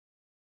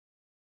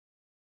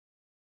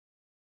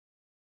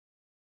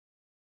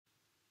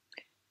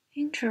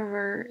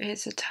Introvert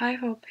is a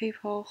type of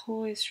people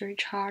who is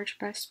recharged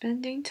by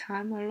spending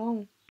time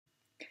alone.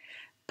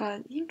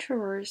 But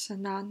introverts are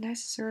not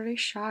necessarily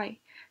shy.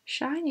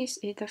 Shyness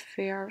is the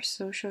fear of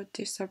social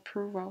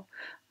disapproval,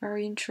 while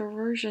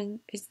introversion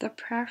is the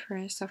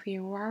preference of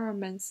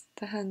environments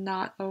that are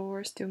not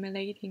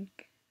overstimulating.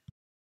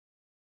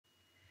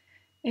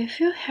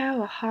 If you have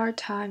a hard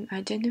time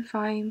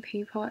identifying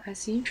people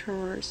as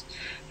introverts,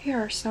 here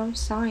are some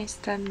signs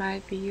that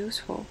might be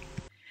useful.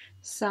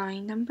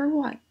 Sign number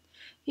one.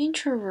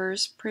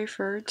 Introverts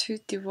prefer to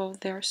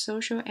devote their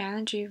social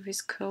energy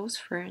with close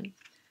friends.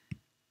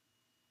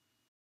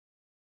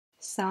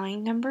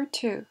 Sign number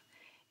two.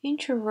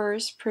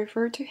 Introverts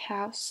prefer to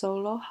have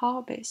solo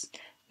hobbies,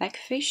 like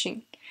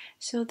fishing,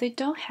 so they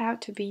don't have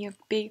to be in a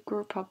big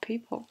group of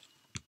people.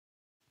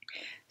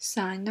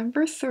 Sign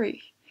number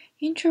three.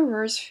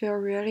 Introverts feel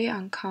really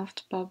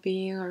uncomfortable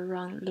being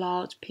around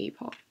loud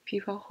people,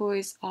 people who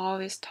is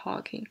always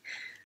talking.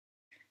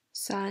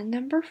 Sign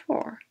number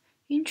four.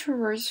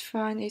 Introverts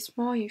find it's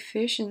more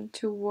efficient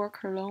to work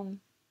alone.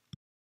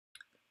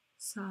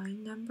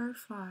 Sign number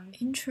five.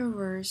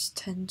 Introverts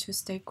tend to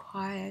stay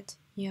quiet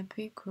in a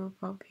big group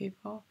of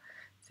people.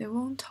 They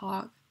won't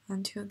talk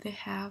until they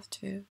have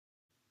to.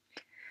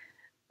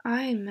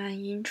 I am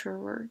an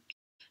introvert.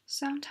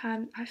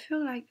 Sometimes I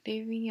feel like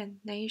living in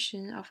a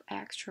nation of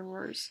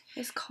extroverts.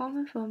 It's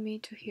common for me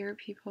to hear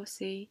people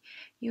say,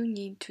 you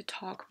need to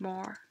talk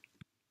more.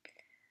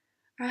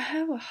 I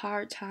have a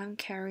hard time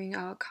carrying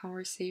out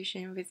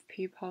conversation with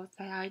people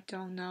that I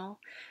don't know.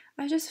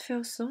 I just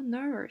feel so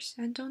nervous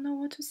and don't know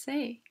what to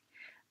say.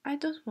 I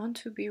don't want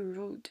to be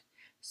rude,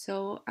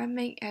 so I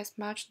make as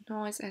much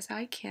noise as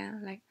I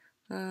can, like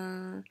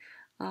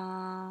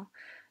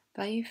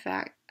but in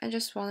fact, I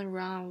just want to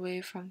run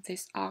away from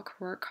this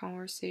awkward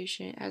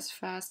conversation as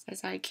fast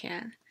as I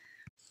can.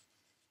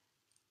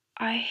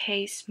 I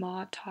hate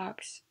small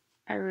talks.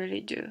 I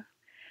really do.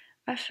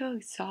 I feel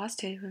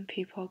exhausted when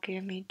people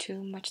give me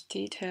too much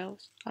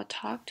details or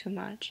talk too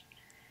much.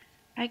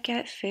 I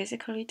get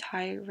physically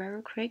tired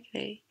very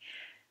quickly.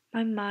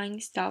 My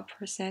mind stops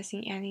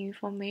processing any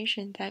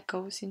information that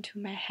goes into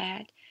my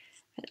head,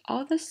 and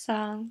all the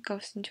sound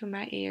goes into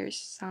my ears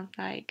sound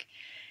like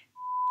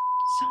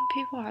some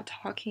people are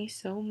talking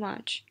so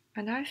much,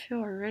 and I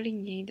feel I really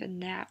need a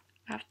nap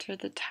after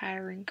the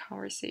tiring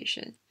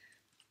conversation.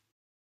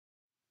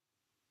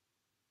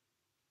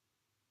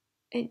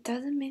 It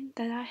doesn't mean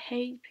that I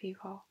hate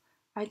people.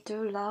 I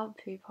do love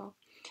people.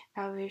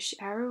 I wish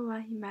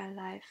everyone in my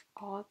life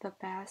all the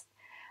best.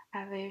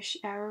 I wish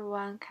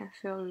everyone can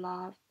feel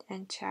loved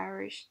and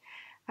cherished.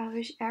 I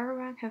wish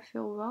everyone can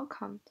feel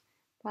welcomed,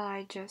 but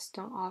I just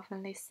don't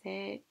oftenly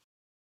say it.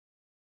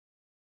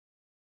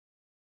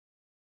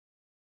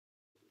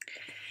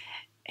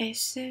 It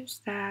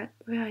seems that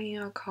we are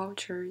in a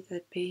culture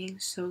that being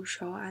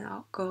social and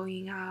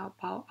outgoing are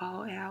about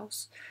all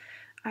else.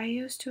 I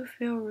used to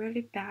feel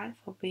really bad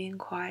for being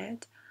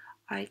quiet.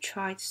 I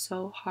tried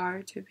so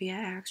hard to be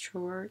an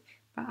extrovert,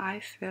 but I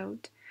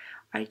failed.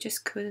 I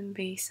just couldn't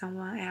be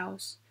someone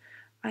else.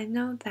 I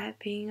know that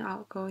being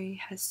outgoing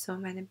has so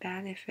many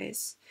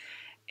benefits.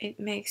 It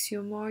makes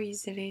you more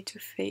easily to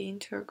fit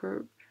into a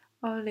group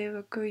or leave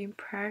a good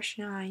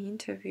impression on an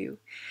interview.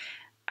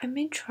 I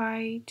may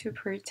try to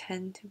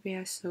pretend to be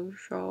a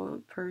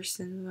social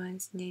person when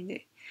it's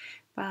needed,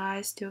 but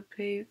I still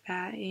believe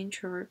that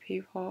introvert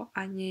people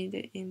are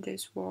needed in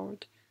this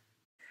world.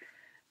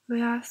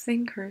 We are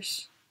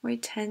thinkers. We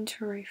tend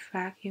to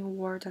reflect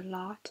inward a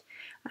lot,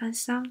 and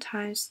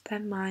sometimes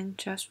that mind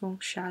just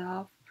won't shut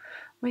off.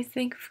 We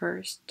think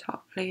first,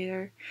 talk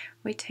later.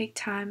 We take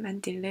time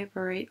and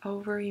deliberate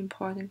over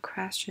important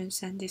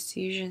questions and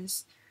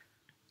decisions.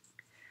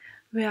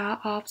 We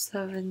are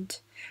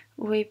observant.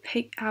 We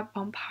pick up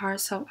on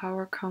parts of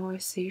our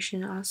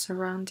conversation or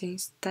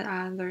surroundings that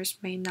others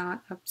may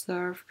not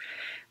observe.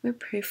 We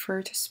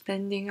prefer to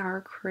spending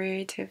our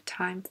creative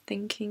time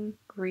thinking,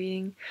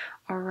 reading,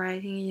 or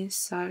writing in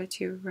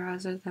solitude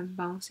rather than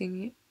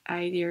bouncing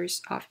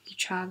ideas off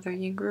each other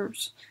in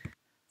groups.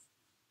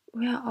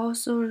 We are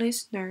also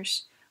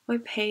listeners. We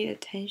pay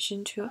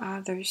attention to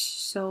others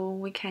so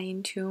we can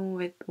in tune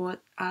with what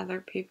other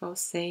people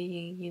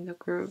saying in the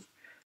group.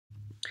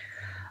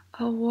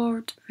 A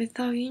world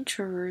without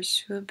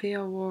introverts would be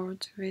a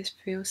world with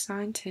few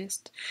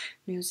scientists,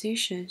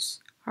 musicians,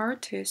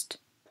 artists,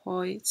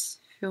 poets,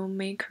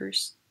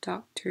 filmmakers,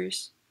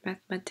 doctors,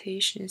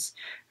 mathematicians,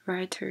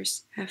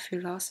 writers, and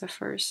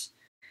philosophers.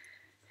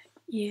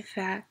 In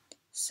fact,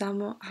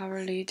 some of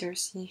our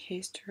leaders in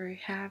history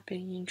have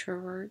been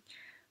introverts.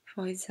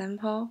 For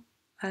example,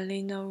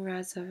 Eleanor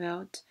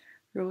Roosevelt,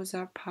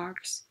 Rosa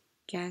Parks,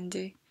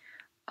 Gandhi.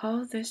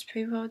 All these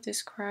people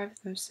describe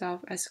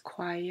themselves as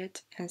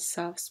quiet and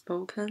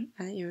soft-spoken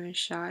and even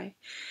shy,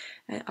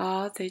 and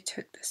all they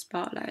took the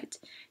spotlight,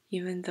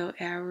 even though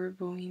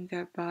everyone in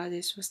their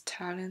bodies was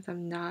telling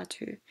them not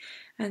to.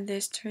 And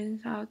this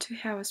turns out to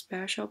have a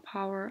special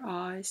power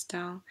all its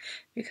own,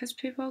 because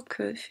people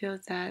could feel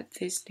that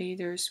these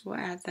leaders were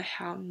at the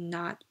helm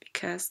not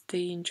because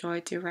they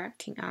enjoyed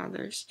directing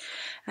others,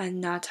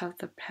 and not of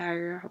the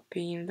pleasure of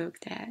being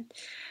looked at.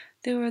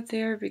 They were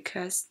there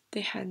because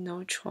they had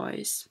no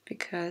choice,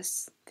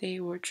 because they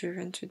were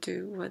driven to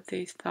do what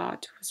they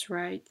thought was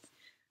right.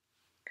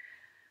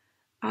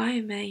 I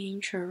am an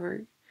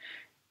introvert.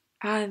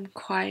 I am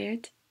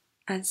quiet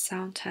and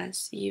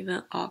sometimes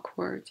even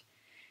awkward,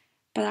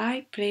 but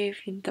I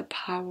believe in the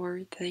power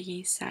that is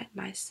inside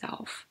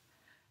myself.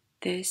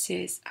 This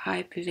is,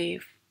 I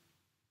believe,